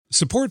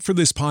Support for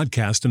this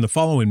podcast and the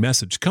following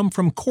message come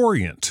from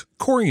Corient.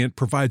 Corient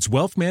provides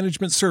wealth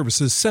management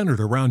services centered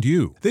around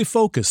you. They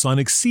focus on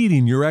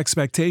exceeding your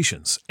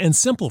expectations and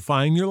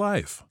simplifying your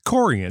life.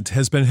 Corient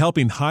has been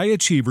helping high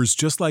achievers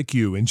just like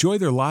you enjoy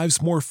their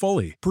lives more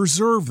fully,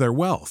 preserve their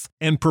wealth,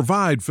 and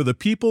provide for the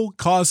people,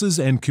 causes,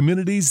 and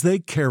communities they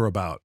care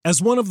about. As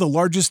one of the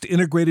largest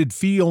integrated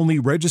fee-only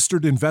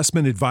registered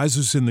investment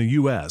advisors in the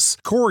U.S.,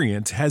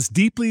 Corient has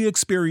deeply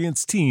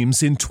experienced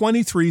teams in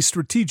 23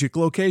 strategic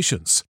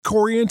locations.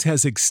 Corient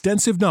has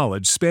extensive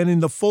knowledge spanning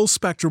the full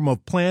spectrum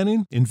of planning,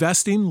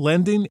 investing,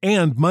 lending,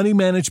 and money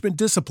management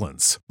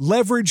disciplines.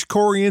 Leverage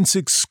Corient's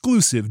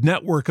exclusive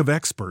network of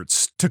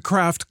experts to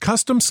craft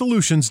custom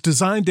solutions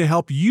designed to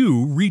help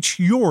you reach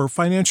your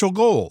financial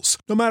goals,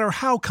 no matter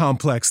how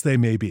complex they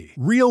may be.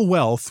 Real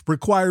wealth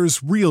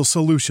requires real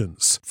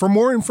solutions. For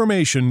more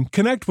information,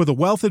 connect with a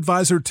wealth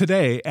advisor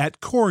today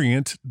at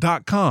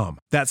Corient.com.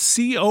 That's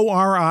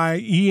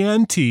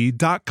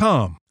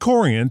Corient.com.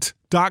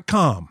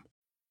 Corient.com.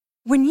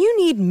 When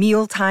you need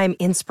mealtime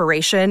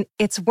inspiration,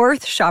 it's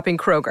worth shopping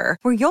Kroger,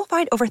 where you'll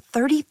find over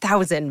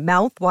 30,000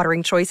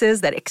 mouth-watering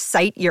choices that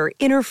excite your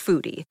inner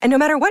foodie. And no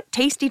matter what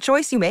tasty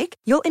choice you make,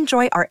 you'll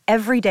enjoy our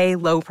everyday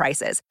low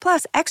prices,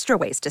 plus extra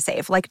ways to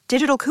save, like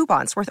digital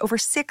coupons worth over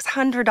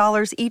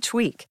 $600 each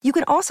week. You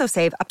can also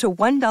save up to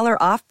 $1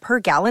 off per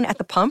gallon at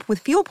the pump with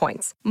fuel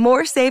points.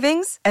 More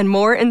savings and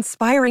more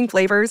inspiring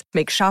flavors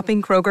make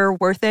shopping Kroger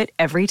worth it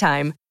every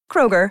time.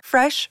 Kroger,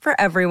 fresh for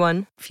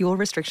everyone. Fuel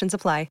restrictions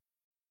apply.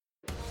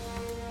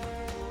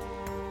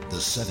 The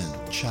 7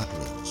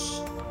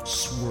 chakras,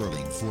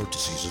 swirling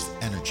vortices of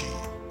energy,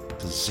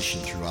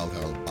 positioned throughout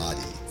our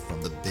body from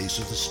the base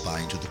of the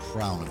spine to the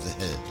crown of the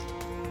head.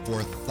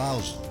 For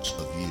thousands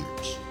of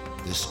years,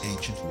 this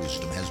ancient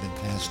wisdom has been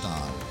passed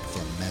on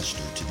from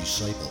master to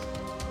disciple.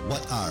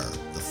 What are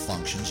the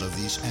functions of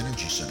these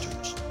energy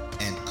centers?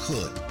 And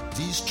could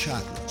these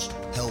chakras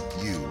help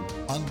you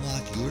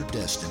unlock your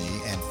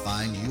destiny and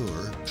find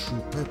your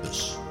true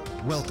purpose?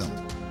 Welcome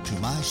to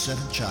My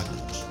 7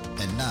 Chakras.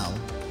 And now,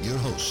 your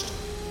host,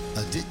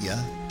 Aditya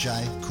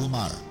Jai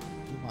Kumar.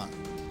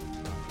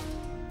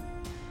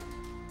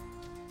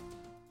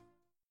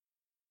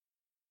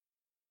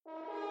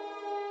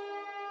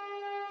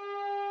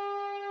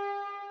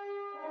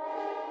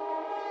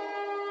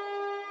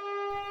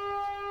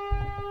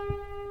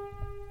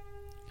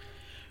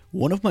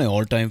 One of my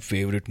all-time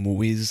favorite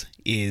movies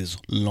is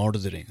Lord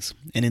of the Rings.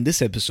 And in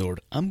this episode,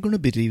 I'm going to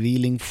be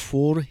revealing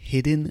 4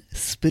 hidden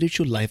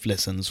spiritual life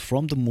lessons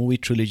from the movie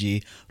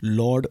trilogy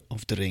Lord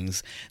of the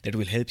Rings that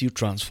will help you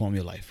transform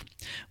your life.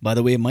 By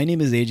the way, my name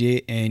is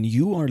AJ and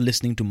you are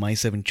listening to My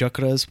 7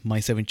 Chakras,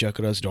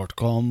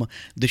 my7chakras.com,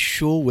 the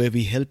show where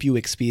we help you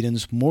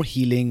experience more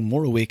healing,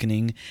 more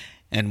awakening,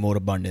 and more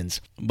abundance.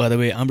 By the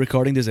way, I'm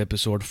recording this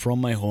episode from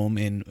my home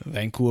in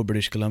Vancouver,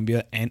 British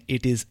Columbia, and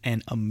it is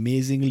an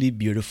amazingly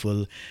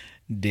beautiful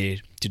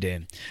day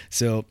today.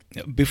 So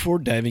before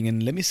diving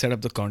in, let me set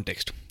up the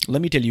context.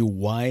 Let me tell you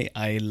why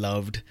I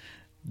loved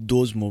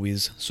those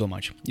movies so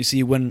much. You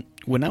see, when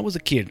I was a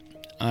kid,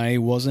 I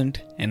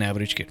wasn't an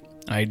average kid.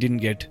 I didn't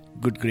get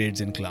good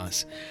grades in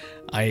class.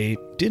 I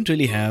didn't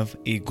really have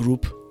a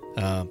group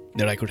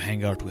that I could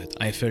hang out with.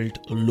 I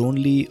felt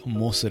lonely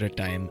most of the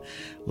time,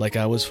 like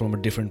I was from a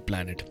different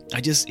planet.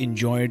 I just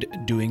enjoyed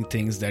doing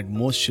things that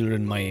most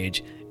children my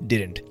age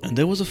didn't. And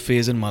there was a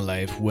phase in my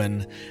life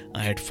when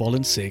I had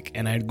fallen sick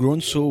and I had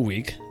grown so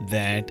weak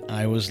that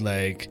I was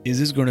like, is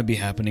this going to be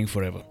happening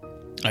forever?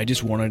 I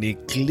just wanted a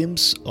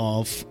glimpse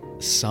of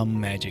some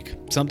magic,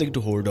 something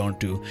to hold on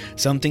to,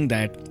 something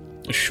that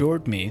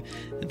assured me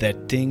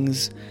that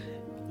things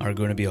are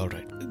going to be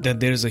alright,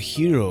 that there's a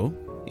hero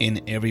in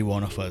every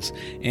one of us.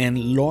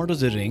 And Lord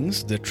of the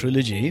Rings, the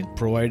trilogy,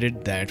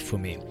 provided that for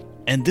me.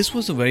 And this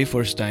was the very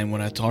first time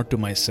when I thought to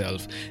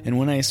myself, and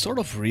when I sort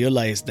of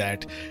realized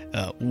that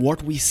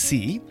what we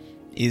see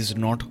is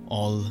not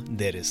all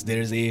there is. There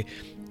is a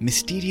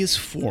mysterious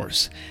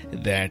force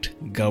that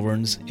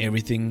governs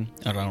everything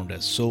around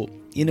us. So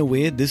in a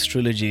way, this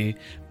trilogy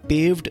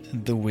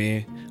paved the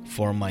way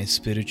for my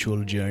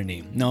spiritual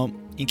journey. Now,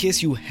 in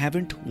case you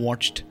haven't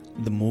watched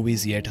the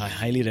movies yet, I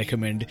highly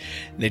recommend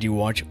that you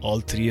watch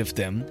all 3 of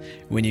them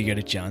when you get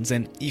a chance.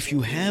 And if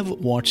you have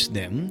watched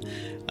them,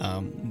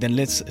 then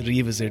let's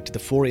revisit the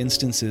 4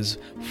 instances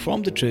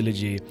from the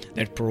trilogy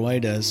that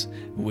provide us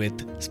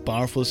with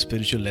powerful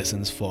spiritual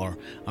lessons for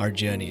our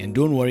journey. And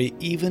don't worry,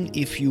 even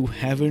if you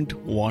haven't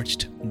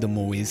watched the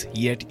movies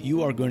yet,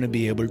 you are going to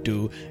be able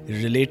to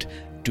relate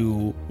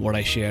to what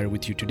I share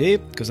with you today,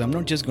 because I'm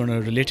not just going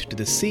to relate to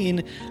the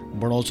scene,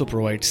 but also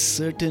provide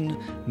certain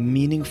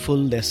meaningful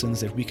lessons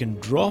that we can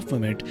draw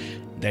from it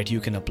that you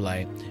can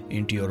apply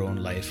into your own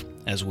life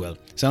as well.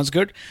 Sounds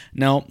good?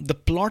 Now, the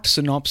plot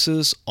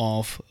synopsis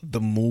of the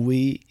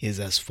movie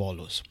is as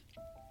follows.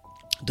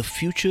 The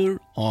future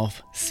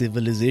of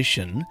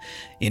civilization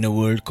in a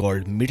world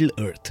called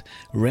Middle-earth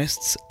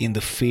rests in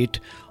the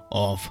fate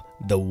of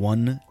the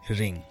One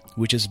Ring,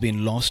 which has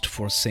been lost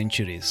for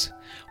centuries.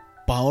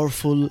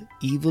 Powerful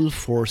evil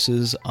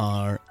forces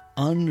are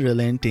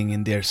unrelenting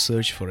in their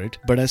search for it.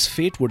 But as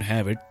fate would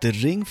have it, the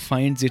ring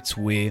finds its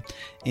way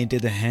into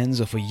the hands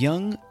of a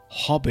young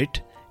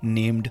hobbit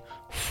named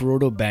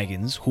Frodo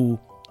Baggins, who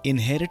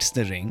inherits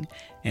the ring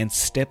and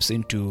steps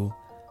into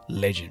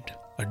legend.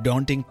 A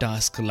daunting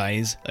task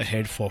lies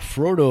ahead for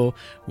Frodo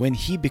when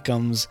he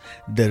becomes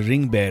the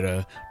ring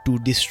bearer to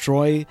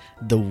destroy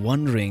the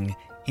One Ring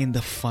in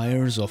the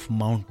fires of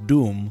Mount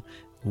Doom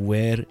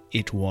where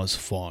it was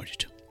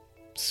forged.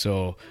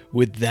 So,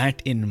 with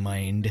that in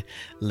mind,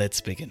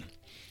 let's begin.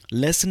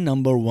 Lesson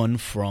number 1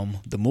 from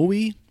the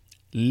movie,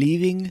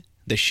 Leaving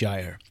the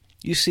Shire.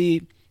 You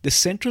see, the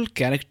central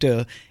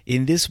character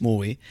in this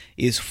movie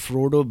is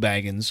Frodo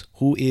Baggins,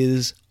 who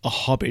is a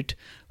hobbit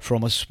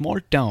from a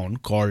small town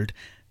called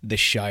the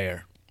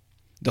Shire.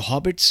 The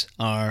hobbits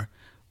are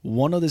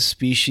one of the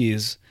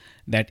species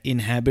that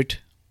inhabit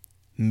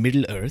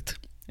Middle-earth,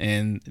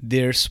 and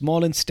they're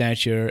small in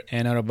stature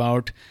and are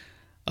about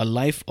a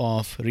life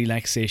of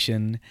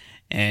relaxation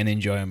and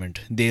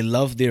enjoyment. They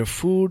love their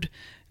food,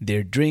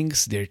 their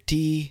drinks, their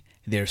tea,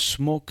 their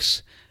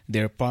smokes,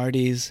 their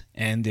parties,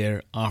 and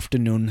their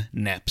afternoon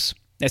naps.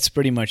 That's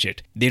pretty much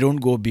it. They don't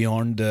go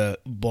beyond the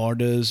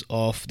borders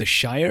of the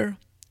Shire.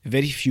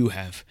 Very few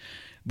have.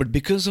 But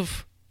because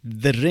of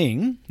the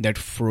ring that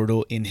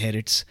Frodo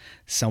inherits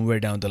somewhere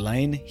down the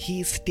line,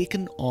 he's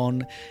taken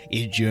on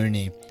a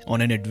journey,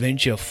 on an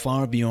adventure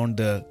far beyond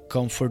the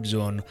comfort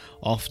zone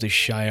of the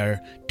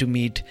Shire to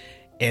meet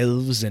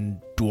elves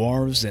and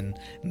dwarves and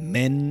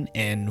men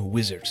and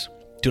wizards,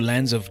 to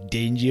lands of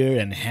danger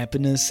and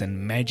happiness and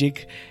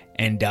magic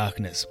and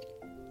darkness.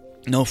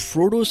 Now,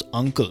 Frodo's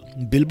uncle,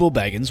 Bilbo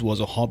Baggins, was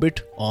a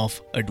hobbit of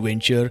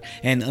adventure,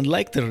 and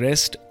unlike the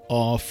rest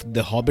of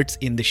the hobbits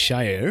in the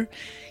Shire,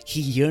 he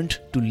yearned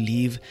to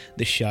leave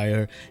the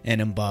Shire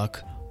and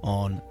embark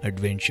on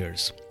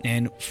adventures.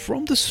 And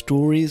from the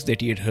stories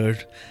that he had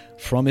heard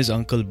from his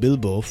uncle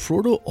Bilbo,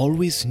 Frodo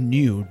always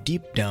knew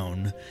deep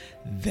down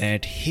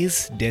that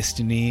his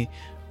destiny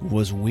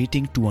was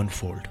waiting to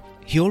unfold.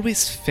 He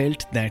always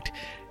felt that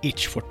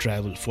itch for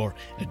travel, for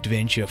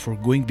adventure, for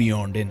going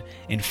beyond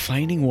and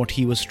finding what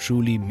he was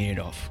truly made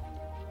of.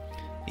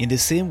 In the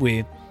same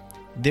way,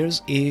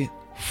 there's a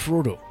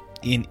Frodo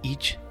in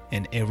each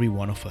and every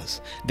one of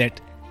us that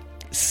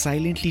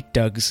silently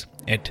tugs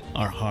at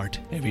our heart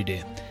every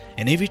day.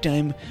 And every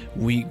time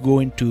we go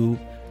into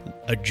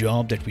a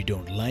job that we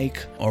don't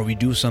like, or we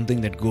do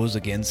something that goes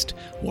against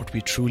what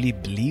we truly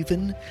believe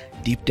in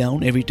deep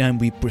down, every time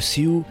we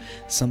pursue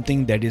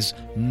something that is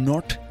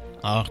not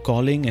our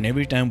calling, and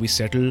every time we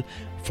settle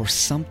for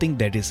something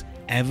that is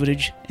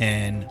average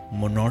and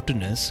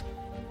monotonous,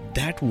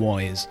 that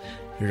voice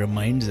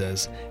reminds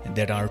us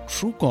that our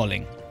true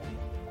calling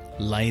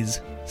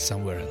lies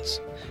somewhere else.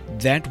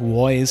 That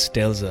voice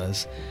tells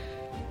us,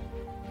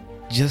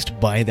 just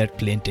buy that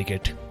plane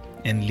ticket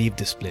and leave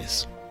this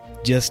place.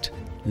 Just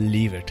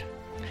leave it.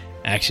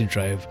 Action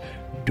Tribe,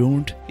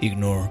 don't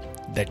ignore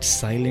that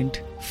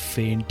silent,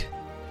 faint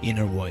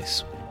inner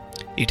voice.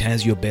 It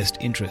has your best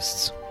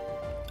interests.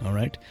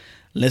 Alright?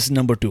 Lesson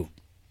number 2.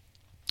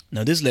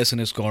 Now this lesson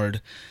is called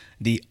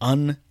The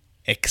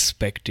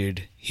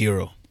Unexpected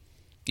Hero.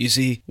 You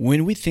see,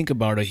 when we think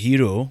about a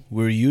hero,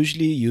 we're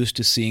usually used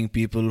to seeing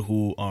people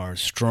who are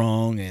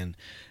strong and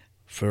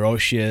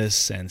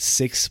ferocious and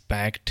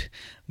six-packed,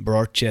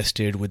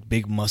 broad-chested with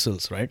big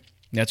muscles, right?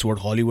 That's what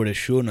Hollywood has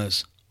shown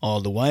us.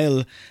 All the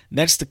while,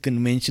 that's the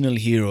conventional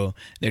hero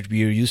that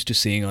we are used to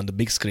seeing on the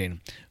big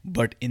screen.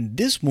 But in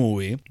this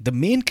movie, the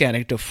main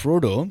character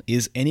Frodo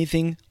is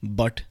anything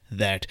but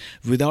that.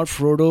 Without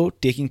Frodo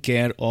taking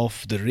care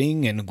of the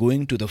ring and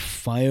going to the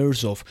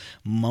fires of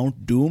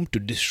Mount Doom to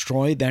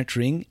destroy that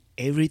ring,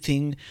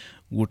 everything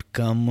would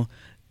come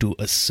to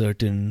a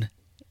certain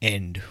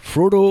end.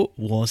 Frodo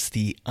was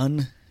the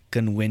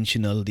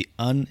unconventional, the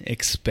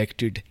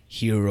unexpected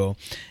hero,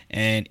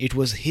 and it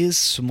was his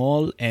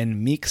small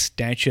and meek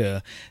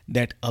stature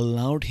that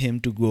allowed him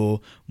to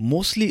go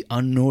mostly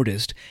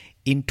unnoticed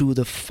into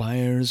the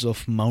fires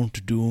of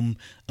Mount Doom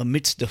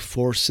amidst the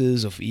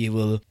forces of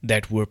evil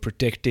that were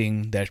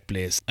protecting that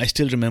place. I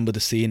still remember the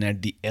scene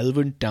at the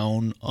elven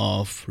town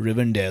of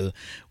Rivendell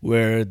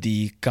where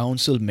the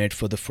council met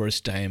for the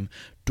first time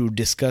to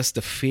discuss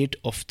the fate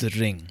of the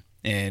ring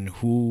and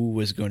who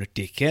was going to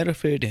take care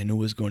of it and who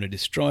was going to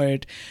destroy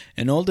it.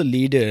 And all the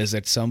leaders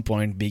at some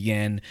point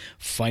began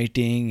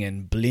fighting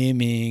and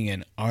blaming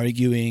and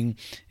arguing.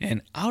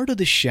 And out of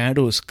the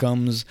shadows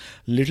comes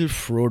little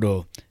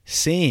Frodo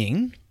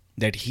saying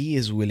that he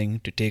is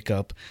willing to take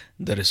up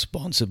the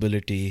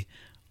responsibility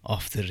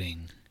of the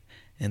ring.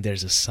 And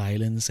there's a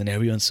silence and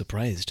everyone's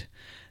surprised.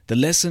 The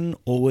lesson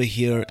over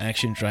here,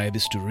 Action Tribe,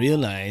 is to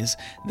realize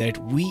that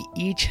we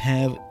each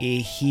have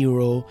a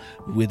hero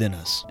within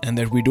us and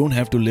that we don't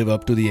have to live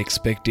up to the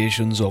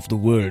expectations of the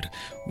world.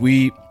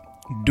 We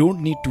don't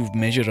need to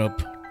measure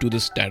up to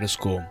the status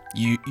quo.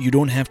 You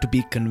don't have to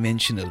be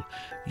conventional.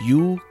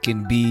 You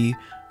can be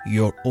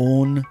your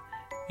own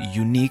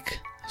unique,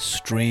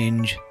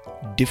 strange,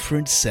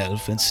 different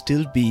self and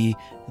still be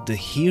the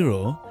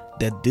hero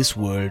that this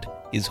world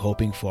is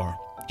hoping for.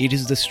 It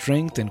is the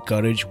strength and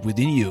courage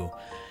within you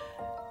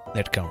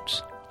that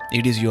counts.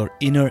 It is your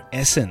inner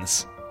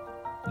essence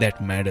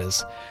that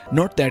matters,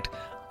 not that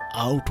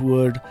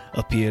outward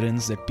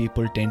appearance that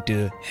people tend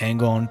to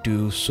hang on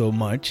to so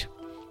much,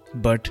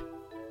 but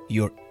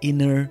your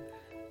inner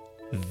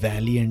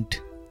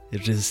valiant,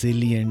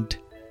 resilient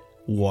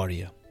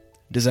warrior.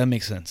 Does that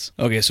make sense?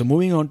 Okay, so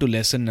moving on to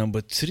lesson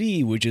number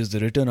 3, which is the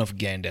return of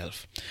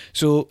Gandalf.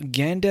 So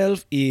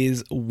Gandalf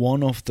is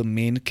one of the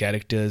main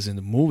characters in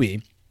the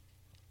movie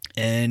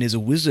and is a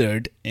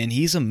wizard, and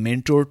he's a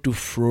mentor to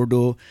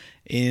Frodo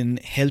in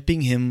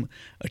helping him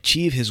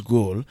achieve his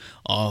goal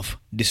of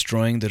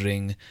destroying the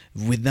ring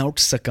without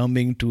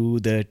succumbing to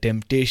the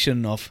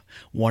temptation of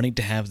wanting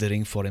to have the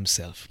ring for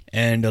himself.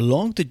 And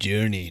along the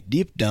journey,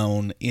 deep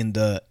down in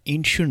the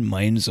ancient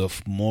mines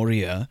of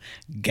Moria,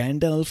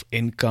 Gandalf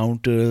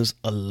encounters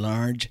a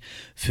large,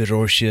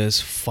 ferocious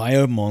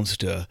fire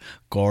monster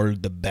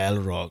called the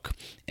Balrog.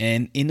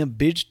 And in a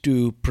bid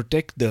to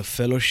protect the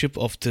Fellowship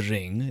of the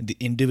Ring, the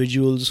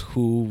individuals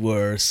who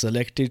were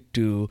selected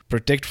to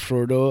protect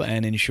Frodo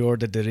and ensure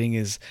that the ring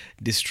is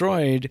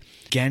destroyed,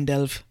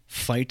 Gandalf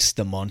fights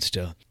the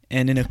monster.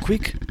 And in a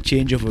quick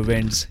change of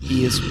events,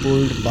 he is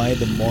pulled by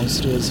the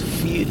monster's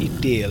fiery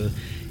tail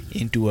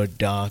into a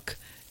dark,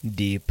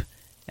 deep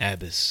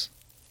abyss.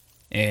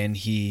 And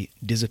he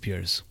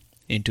disappears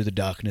into the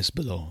darkness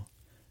below.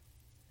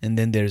 And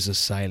then there's a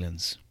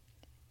silence.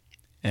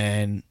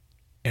 And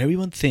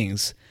everyone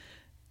thinks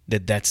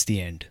that that's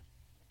the end.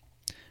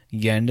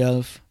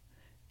 Gandalf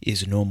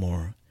is no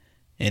more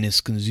and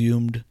is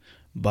consumed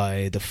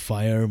by the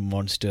fire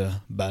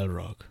monster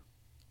Balrog.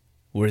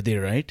 Were they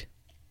right?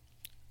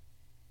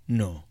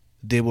 No,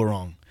 they were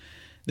wrong.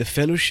 The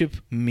Fellowship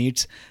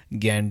meets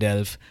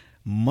Gandalf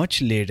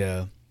much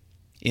later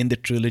in the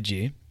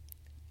trilogy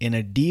in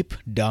a deep,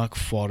 dark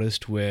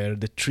forest where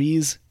the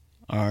trees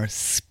are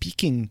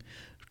speaking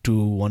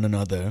to one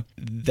another.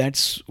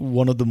 That's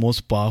one of the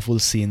most powerful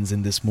scenes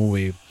in this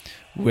movie,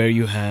 where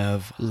you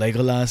have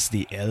Legolas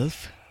the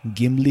elf,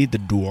 Gimli the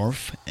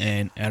dwarf,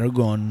 and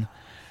Aragorn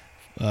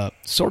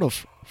sort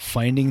of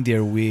finding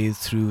their way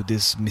through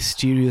this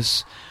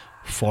mysterious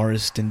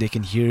forest, and they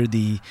can hear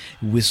the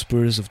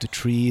whispers of the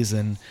trees,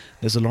 and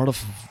there's a lot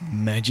of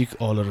magic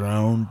all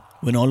around.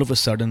 When all of a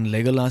sudden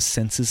Legolas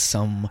senses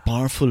some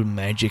powerful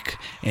magic,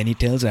 and he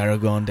tells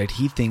Aragorn that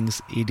he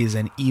thinks it is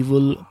an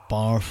evil,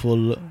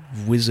 powerful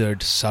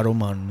wizard,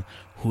 Saruman,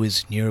 who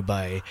is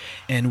nearby.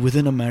 And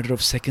within a matter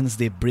of seconds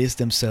they brace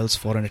themselves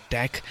for an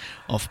attack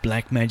of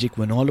black magic,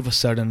 when all of a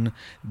sudden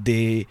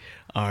they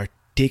are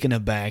taken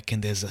aback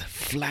and there's a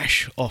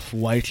flash of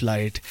white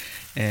light,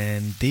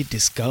 and they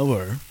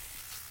discover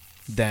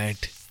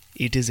that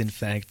it is in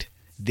fact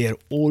their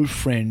old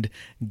friend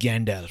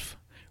Gandalf,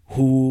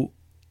 who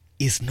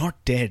is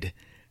not dead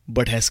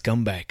but has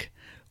come back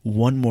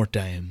one more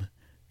time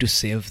to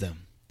save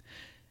them.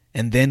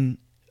 And then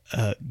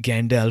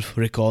Gandalf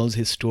recalls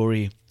his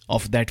story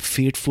of that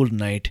fateful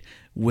night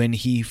when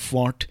he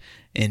fought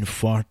and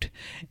fought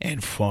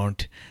and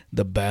fought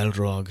the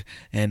Balrog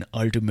and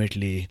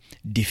ultimately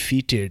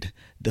defeated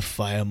the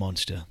fire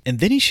monster. And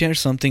then he shares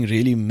something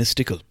really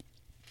mystical.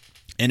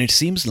 And it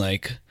seems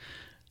like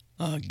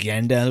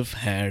Gandalf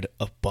had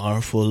a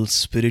powerful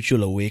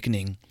spiritual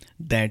awakening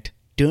that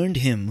turned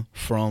him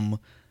from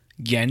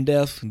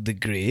Gandalf the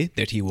Grey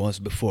that he was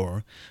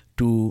before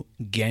to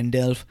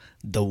Gandalf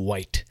the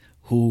White,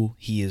 who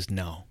he is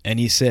now. And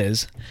he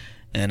says,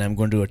 and I'm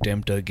going to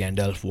attempt a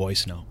Gandalf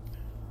voice now.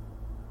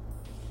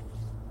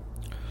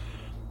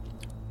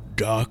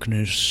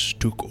 Darkness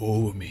took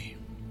over me,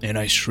 and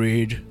I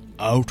strayed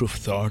out of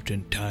thought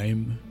and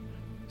time.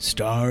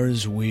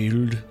 Stars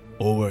wheeled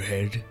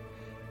overhead,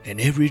 and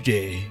every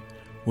day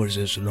was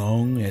as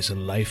long as a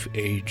life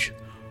age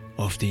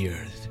of the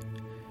earth.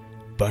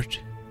 But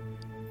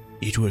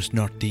it was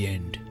not the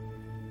end.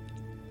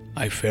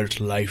 I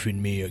felt life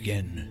in me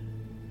again.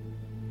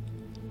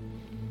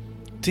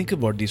 Think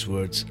about these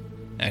words,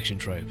 Action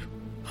Tribe.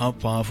 How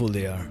powerful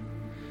they are.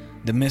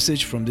 The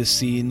message from this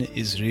scene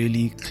is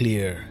really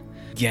clear.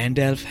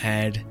 Gandalf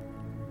had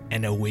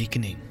an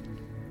awakening.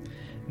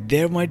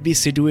 There might be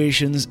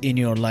situations in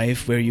your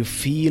life where you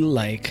feel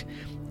like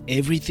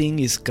everything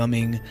is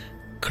coming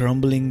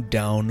crumbling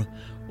down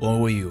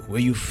over you, where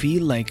you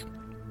feel like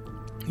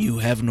you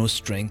have no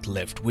strength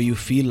left, where you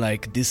feel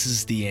like this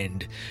is the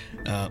end.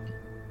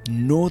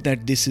 Know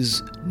that this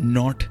is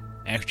not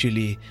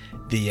actually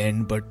the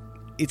end, but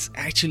it's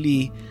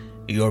actually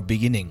your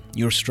beginning.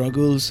 Your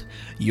struggles,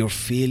 your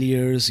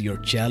failures, your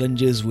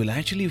challenges will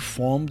actually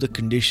form the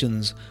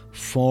conditions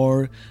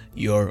for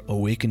your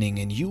awakening,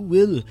 and you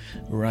will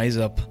rise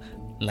up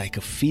like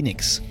a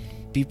phoenix.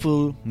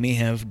 People may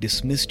have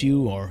dismissed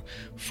you or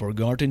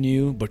forgotten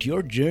you, but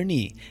your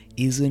journey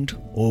isn't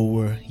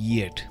over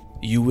yet.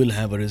 You will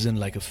have arisen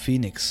like a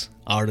phoenix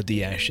out of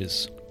the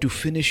ashes to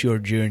finish your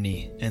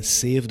journey and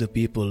save the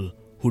people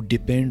who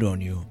depend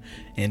on you.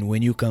 And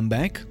when you come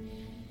back,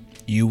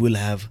 you will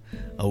have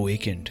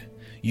awakened.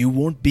 You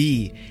won't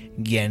be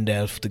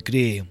Gandalf the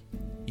Grey.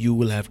 You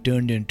will have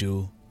turned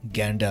into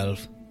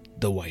Gandalf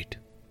the White.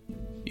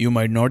 You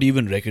might not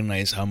even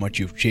recognize how much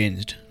you've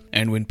changed.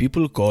 And when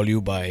people call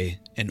you by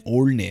an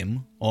old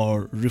name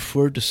or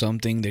refer to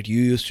something that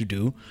you used to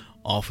do,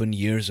 often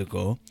years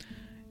ago,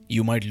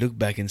 you might look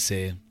back and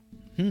say,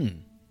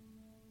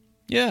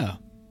 yeah,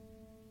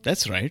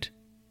 that's right.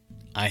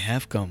 I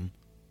have come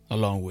a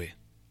long way.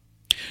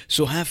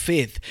 So have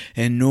faith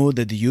and know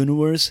that the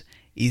universe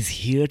is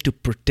here to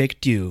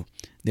protect you.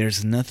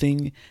 There's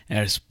nothing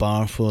as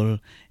powerful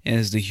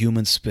as the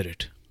human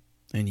spirit.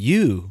 And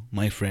you,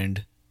 my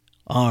friend,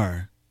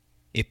 are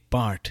a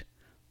part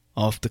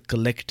of the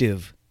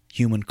collective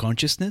human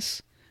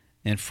consciousness,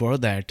 and for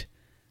that,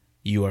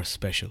 you are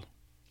special.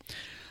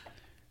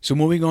 So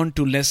moving on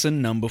to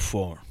lesson number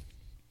 4,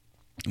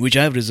 which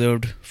I have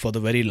reserved for the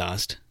very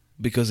last,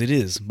 because it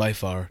is, by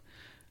far,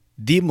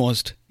 the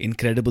most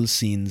incredible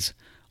scenes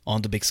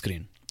on the big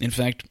screen. In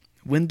fact,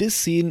 when this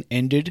scene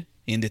ended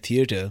in the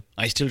theater,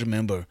 I still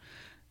remember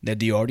that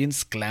the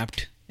audience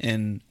clapped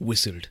and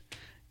whistled.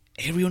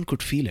 Everyone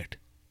could feel it.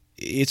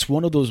 It's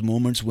one of those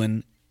moments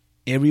when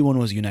everyone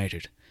was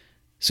united.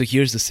 So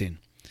here's the scene.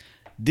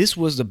 This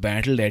was the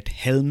battle at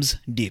Helm's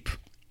Deep.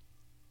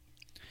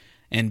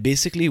 And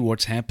basically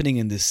what's happening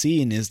in this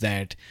scene is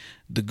that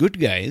the good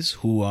guys,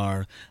 who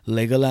are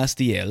Legolas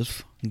the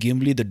elf,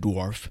 Gimli the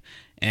dwarf,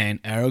 and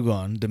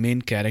Aragorn, the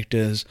main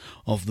characters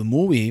of the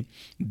movie,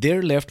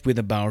 they're left with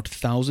about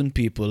 1,000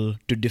 people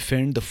to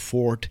defend the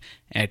fort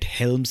at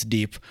Helm's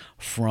Deep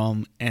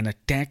from an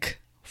attack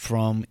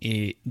from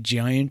a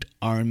giant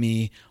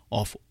army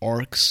of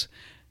orcs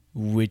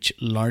which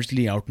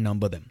largely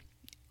outnumber them.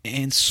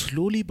 And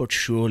slowly but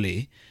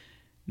surely,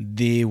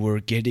 they were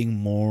getting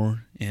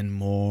more and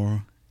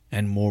more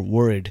and more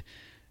worried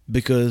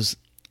because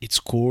it's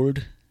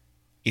cold,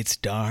 it's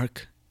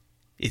dark,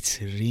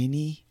 it's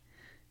rainy,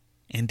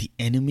 and the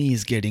enemy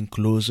is getting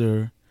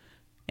closer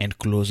and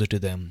closer to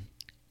them,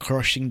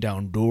 crushing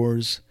down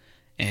doors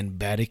and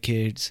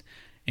barricades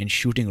and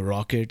shooting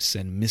rockets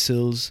and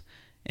missiles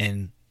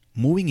and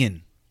moving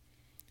in.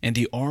 And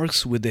the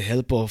orcs, with the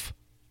help of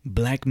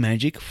black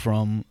magic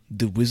from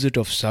the Wizard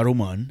of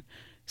Saruman,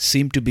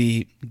 seem to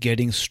be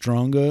getting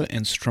stronger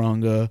and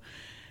stronger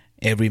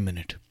every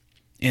minute.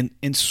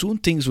 And soon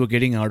things were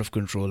getting out of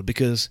control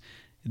because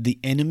the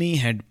enemy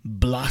had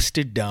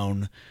blasted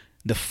down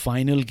the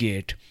final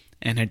gate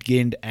and had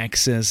gained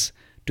access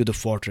to the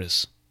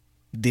fortress.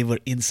 They were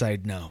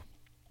inside now.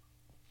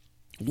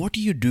 What do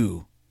you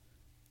do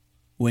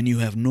when you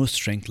have no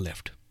strength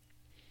left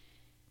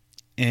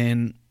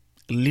and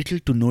little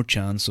to no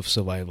chance of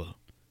survival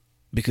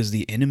because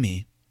the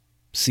enemy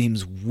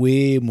seems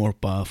way more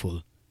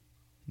powerful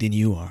than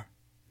you are?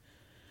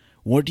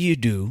 What do you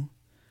do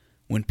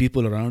when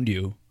people around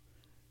you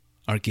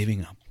are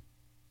giving up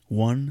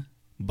one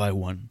by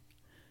one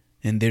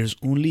and there's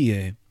only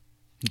a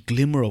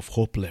glimmer of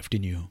hope left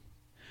in you?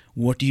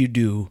 What do you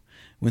do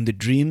when the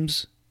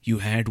dreams you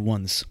had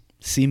once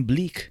seem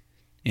bleak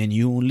and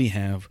you only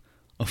have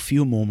a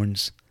few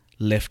moments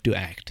left to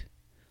act,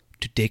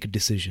 to take a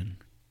decision?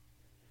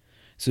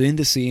 So in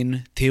the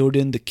scene,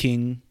 Theoden the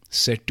king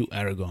said to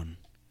Aragorn,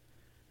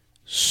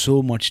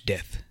 "So much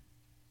death.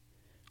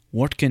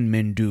 What can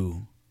men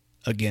do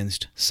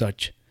against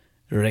such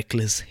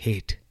reckless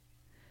hate?"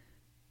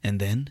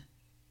 And then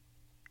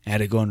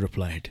Aragorn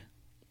replied,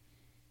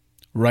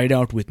 "Ride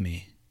out with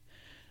me,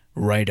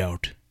 ride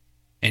out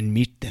and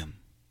meet them.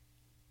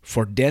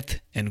 For death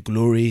and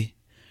glory,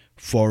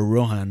 for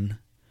Rohan,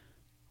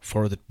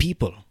 for the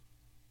people."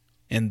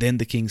 And then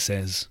the king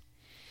says,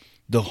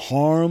 "The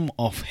horn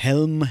of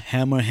Helm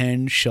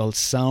Hammerhand shall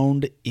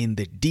sound in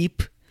the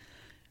deep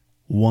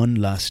one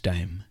last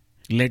time.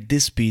 Let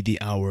this be the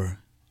hour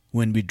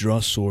when we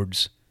draw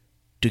swords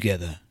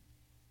together."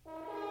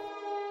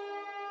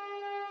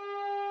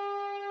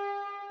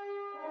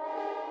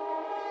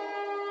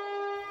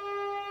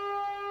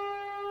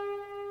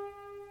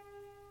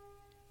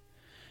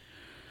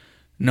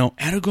 Now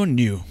Aragorn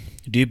knew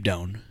deep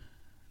down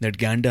that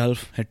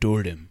Gandalf had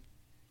told him,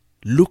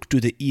 "Look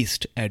to the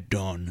east at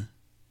dawn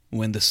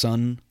when the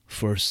sun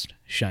first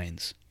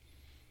shines."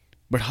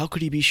 But how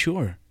could he be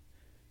sure?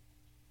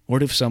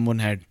 What if someone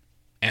had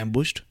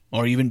ambushed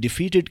or even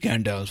defeated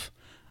Gandalf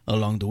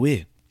along the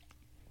way?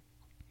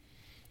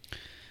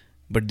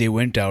 But they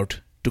went out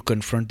to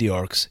confront the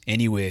orcs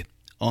anyway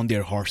on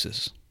their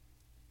horses,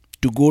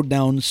 to go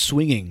down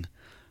swinging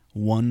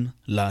one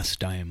last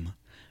time,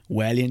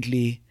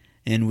 valiantly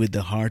and with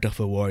the heart of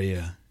a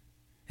warrior.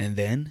 And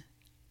then,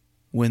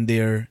 when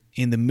they're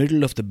in the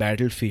middle of the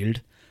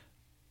battlefield,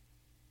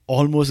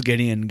 almost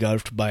getting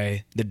engulfed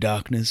by the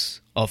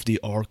darkness of the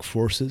orc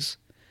forces,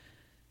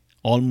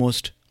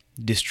 almost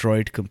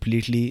destroyed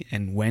completely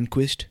and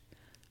vanquished,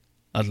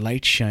 a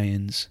light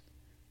shines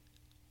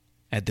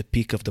at the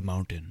peak of the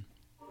mountain.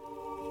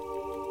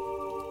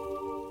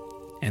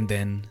 And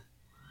then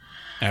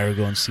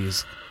Aragorn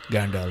sees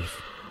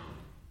Gandalf,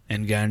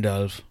 and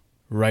Gandalf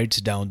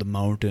rides down the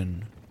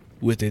mountain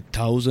with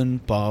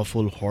 1,000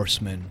 powerful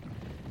horsemen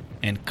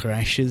and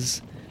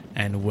crashes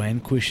and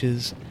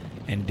vanquishes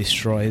and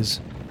destroys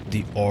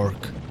the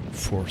orc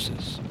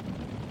forces.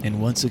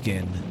 And once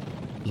again,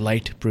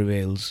 light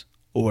prevails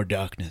over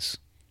darkness,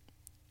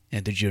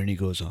 and the journey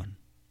goes on.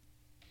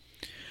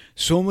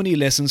 So many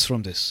lessons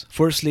from this.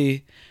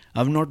 Firstly,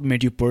 I've not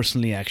met you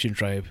personally, Action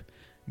Tribe,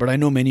 but I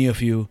know many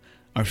of you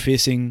are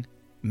facing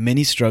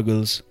many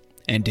struggles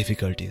and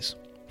difficulties.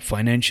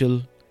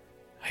 Financial,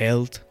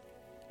 health,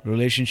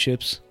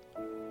 relationships,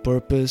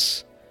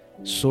 purpose,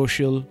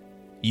 social,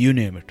 you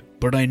name it.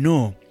 But I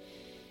know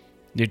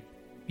that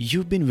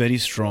you've been very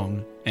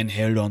strong and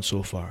held on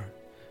so far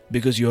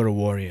because you're a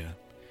warrior.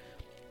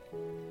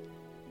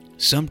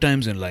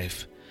 Sometimes in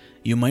life,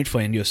 you might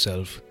find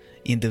yourself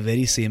in the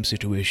very same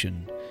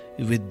situation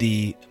with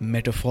the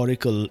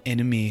metaphorical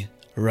enemy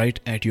right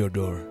at your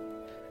door.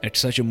 At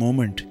such a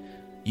moment,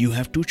 you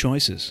have two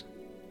choices.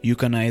 You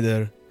can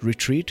either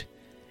retreat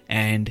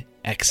and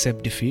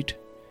accept defeat,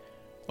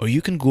 or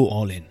you can go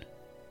all in.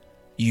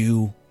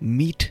 You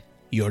meet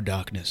your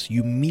darkness,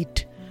 you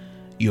meet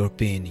your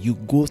pain, you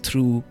go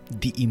through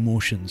the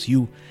emotions,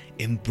 you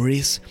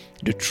embrace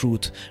the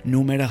truth,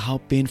 no matter how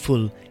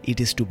painful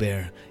it is to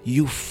bear.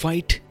 You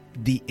fight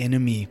the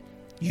enemy,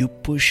 you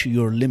push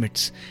your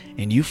limits,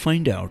 and you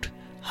find out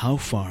how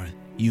far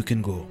you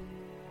can go.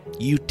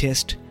 You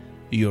test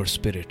your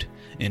spirit,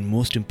 and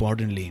most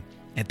importantly,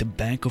 at the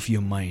back of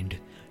your mind,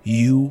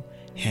 you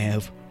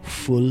have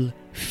full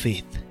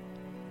faith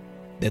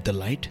that the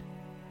light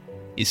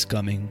is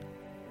coming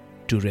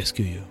to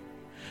rescue you,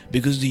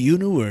 because the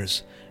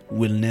universe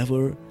will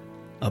never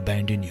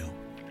abandon you.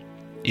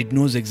 It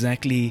knows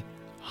exactly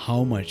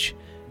how much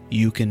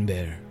you can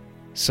bear.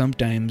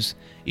 Sometimes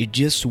it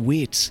just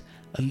waits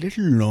a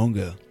little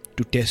longer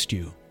to test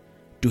you,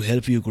 to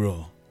help you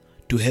grow,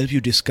 to help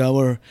you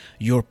discover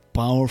your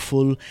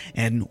powerful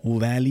and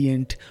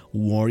valiant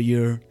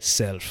warrior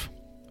self.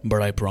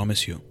 But I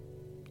promise you,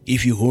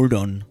 if you hold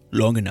on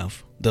long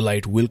enough, the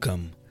light will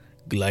come,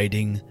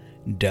 gliding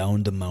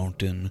down the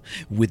mountain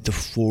with the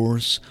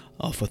force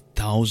of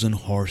 1,000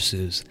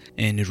 horses,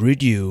 and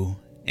rid you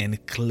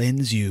and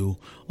cleanse you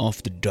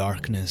of the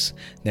darkness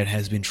that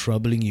has been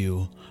troubling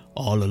you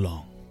all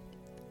along.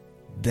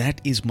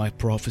 That is my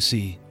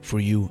prophecy for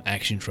you,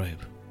 Action Tribe.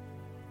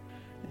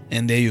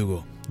 And there you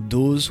go.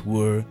 Those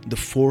were the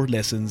 4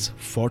 lessons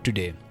for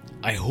today.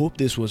 I hope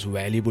this was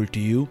valuable to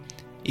you.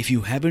 If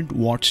you haven't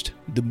watched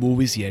the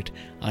movies yet,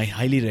 I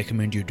highly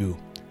recommend you do.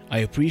 I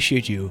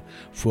appreciate you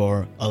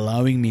for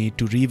allowing me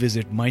to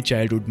revisit my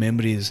childhood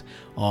memories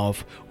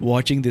of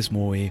watching this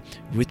movie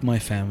with my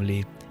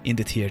family in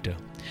the theater.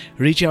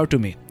 Reach out to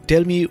me.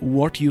 Tell me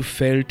what you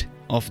felt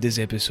of this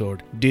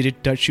episode. Did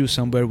it touch you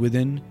somewhere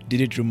within?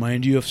 Did it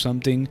remind you of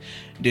something?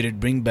 Did it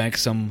bring back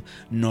some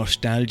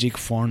nostalgic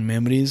fond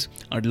memories?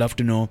 I'd love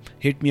to know.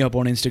 Hit me up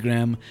on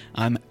Instagram.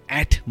 I'm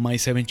at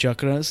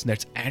my7chakras.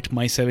 That's at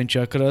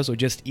my7chakras. Or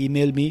just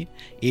email me,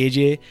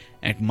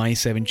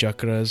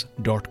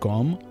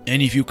 aj@my7chakras.com.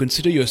 And if you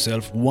consider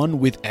yourself one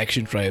with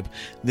Action Tribe,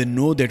 then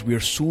know that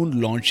we're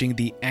soon launching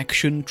the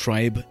Action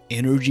Tribe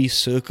Energy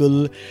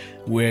Circle,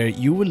 where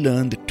you will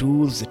learn the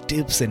tools, the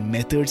tips and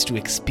methods to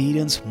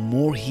experience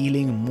more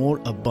healing, more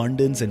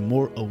abundance and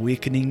more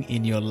awakening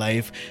in your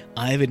life.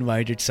 I've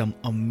invited some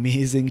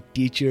amazing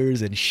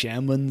teachers and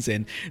shamans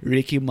and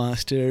Reiki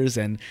masters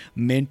and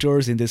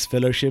mentors in this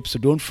fellowship. So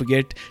don't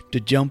forget to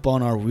jump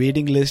on our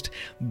waiting list,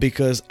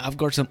 because I've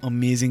got some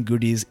amazing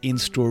goodies in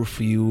store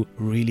for you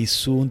really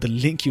soon. The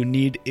link you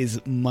need is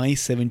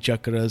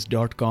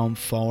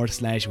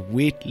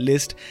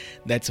my7chakras.com/waitlist.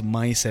 That's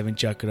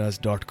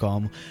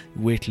my7chakras.com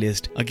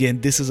waitlist. Again,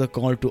 this is a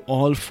call to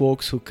all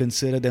folks who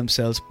consider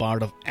themselves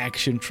part of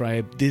Action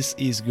Tribe. This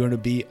is going to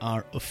be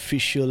our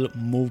official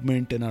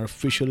movement and our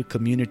official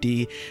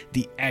community,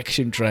 the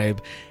Action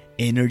Tribe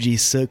Energy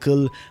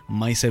Circle,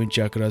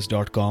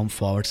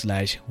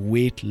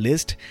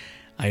 my7chakras.com/waitlist.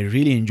 I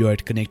really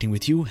enjoyed connecting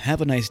with you.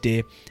 Have a nice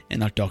day,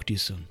 and I'll talk to you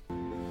soon.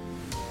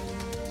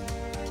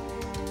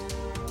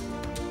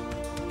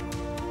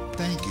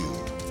 Thank you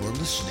for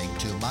listening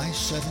to My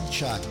 7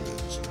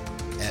 Chakras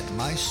at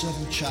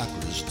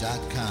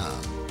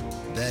my7chakras.com.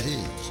 That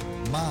is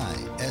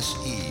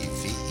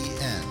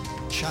my-SEVEN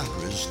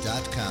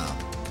chakras.com.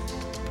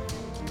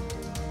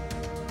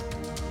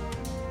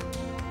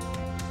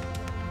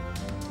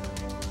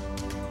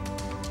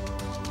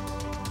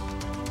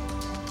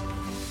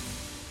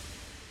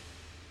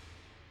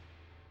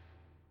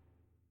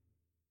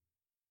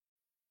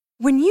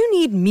 When you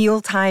need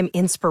mealtime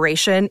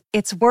inspiration,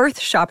 it's worth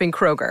shopping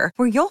Kroger,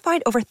 where you'll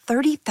find over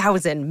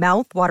 30,000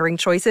 mouth-watering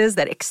choices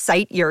that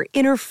excite your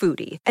inner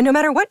foodie. And no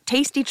matter what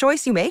tasty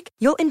choice you make,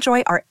 you'll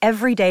enjoy our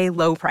everyday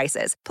low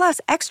prices, plus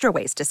extra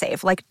ways to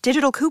save, like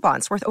digital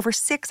coupons worth over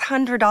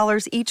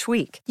 $600 each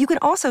week. You can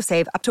also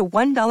save up to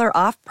 $1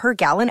 off per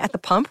gallon at the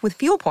pump with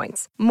fuel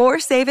points. More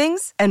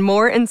savings and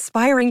more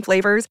inspiring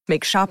flavors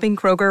make shopping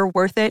Kroger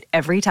worth it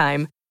every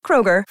time.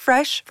 Kroger,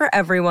 fresh for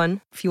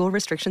everyone. Fuel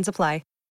restrictions apply.